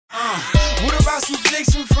What about some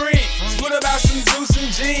flicks and friends? What about some juice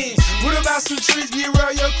and jeans? What about some trees? Get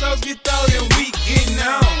roll your clothes, get thrown, and we getting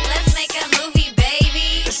on. Let's make a movie,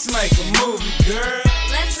 baby. Let's make a movie, girl.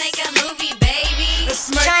 Let's make a movie, baby.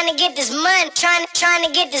 Trying to get this money, trying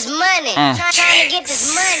to get this money, trying to get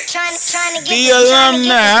this money, trying to get The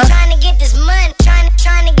alumni. trying to get this money, trying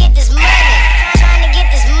to get this money, trying to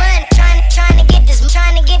get this money, trying to get this,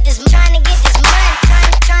 trying to get this, trying to get this money,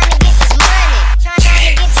 trying to get this money, trying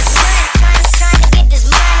to get this money, trying to get this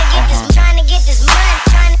money, trying to get this money,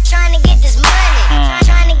 trying to get this money,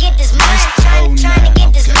 trying to get this money, trying to get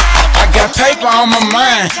this money. I got paper on my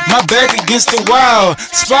mind, my back against the wall.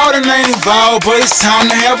 Sporting ain't involved, but it's time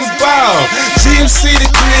to have a ball. GMC the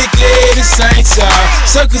click, yeah, this ain't y'all.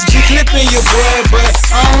 Suckers be clipping your boy, but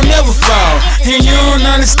I don't never fall. And you don't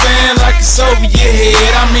understand like it's over your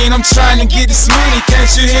head. I mean, I'm trying to get this money, can't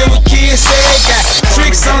you hear what kids say? Got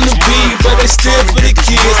tricks on the beat, but they still for the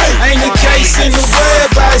kids. Ain't the case in the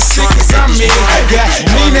world about as sick as I'm in. Got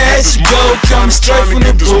Nina as you go, coming straight from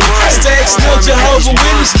the booth. Stacks no Jehovah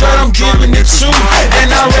Witness, but I'm giving it truth. And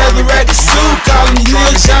I'd rather rap the suit, call him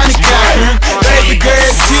Lil Johnny Cochran. Baby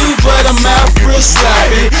girl cute, but I'm out real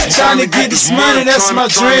sloppy. Trying to get this money, that's my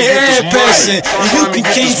dream and passion. And you can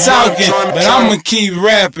keep talking, but I'ma keep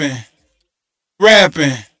rapping.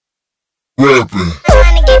 Rapping.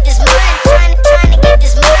 Trying to get this money, trying to get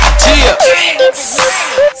this money, Yeah. trying to get this money.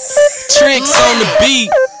 Tricks on the beat.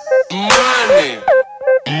 Money.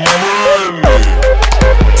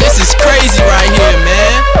 This is crazy right here,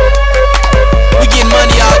 man. We get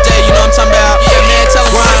money all day, you know what I'm talking about? Yeah, man, tell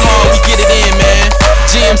them grind hard, we get it in, man.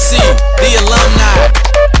 GMC, the alumni.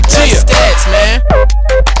 Stats, man.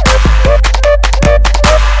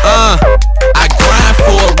 I grind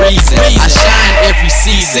for a reason. I shine every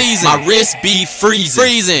season. My wrist be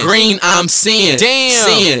freezing. Green, I'm seeing.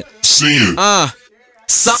 Damn. Seeing.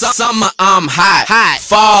 Summer I'm hot.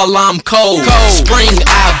 Fall I'm cold. Spring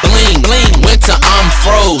I bling. Winter I'm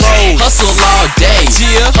froze. Hustle all day.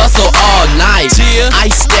 Hustle all night.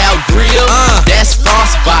 Iced out grill. That's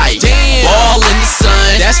frostbite. Ball in the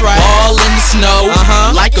sun. That's right. Ball in the snow.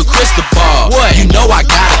 Like a crystal ball. You know I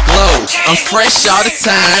got a glow. I'm fresh all the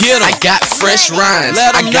time. I got fresh rhymes.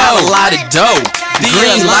 I got a lot of dough.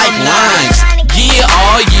 Green like lines. Yeah,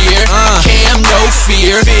 all year. Cam, no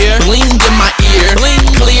fear. Bling in my ear.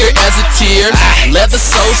 Clear as a tear. Leather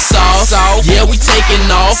so soft. Yeah, we taking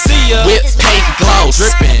off. Whip paint gloss.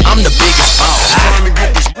 I'm the biggest boss.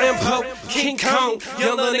 Rambo, King Kong,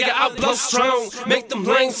 young little nigga out blow strong. Make them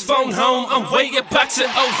lanes phone home. I'm way about your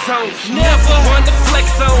ozone. Never want to flex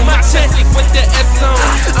on my chest with the S on.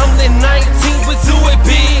 I'm the 19, but do it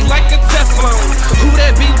big like a Teflon. Who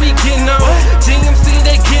that be? We getting on. GMC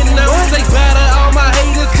they getting on. Say bye to all my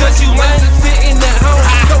haters, cause you ain't sitting at home.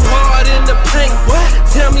 Go hard in the paint.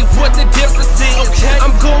 Tell me what the difference is.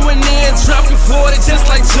 I'm going in, dropping 40 just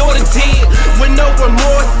like Jordan did. With no remorse.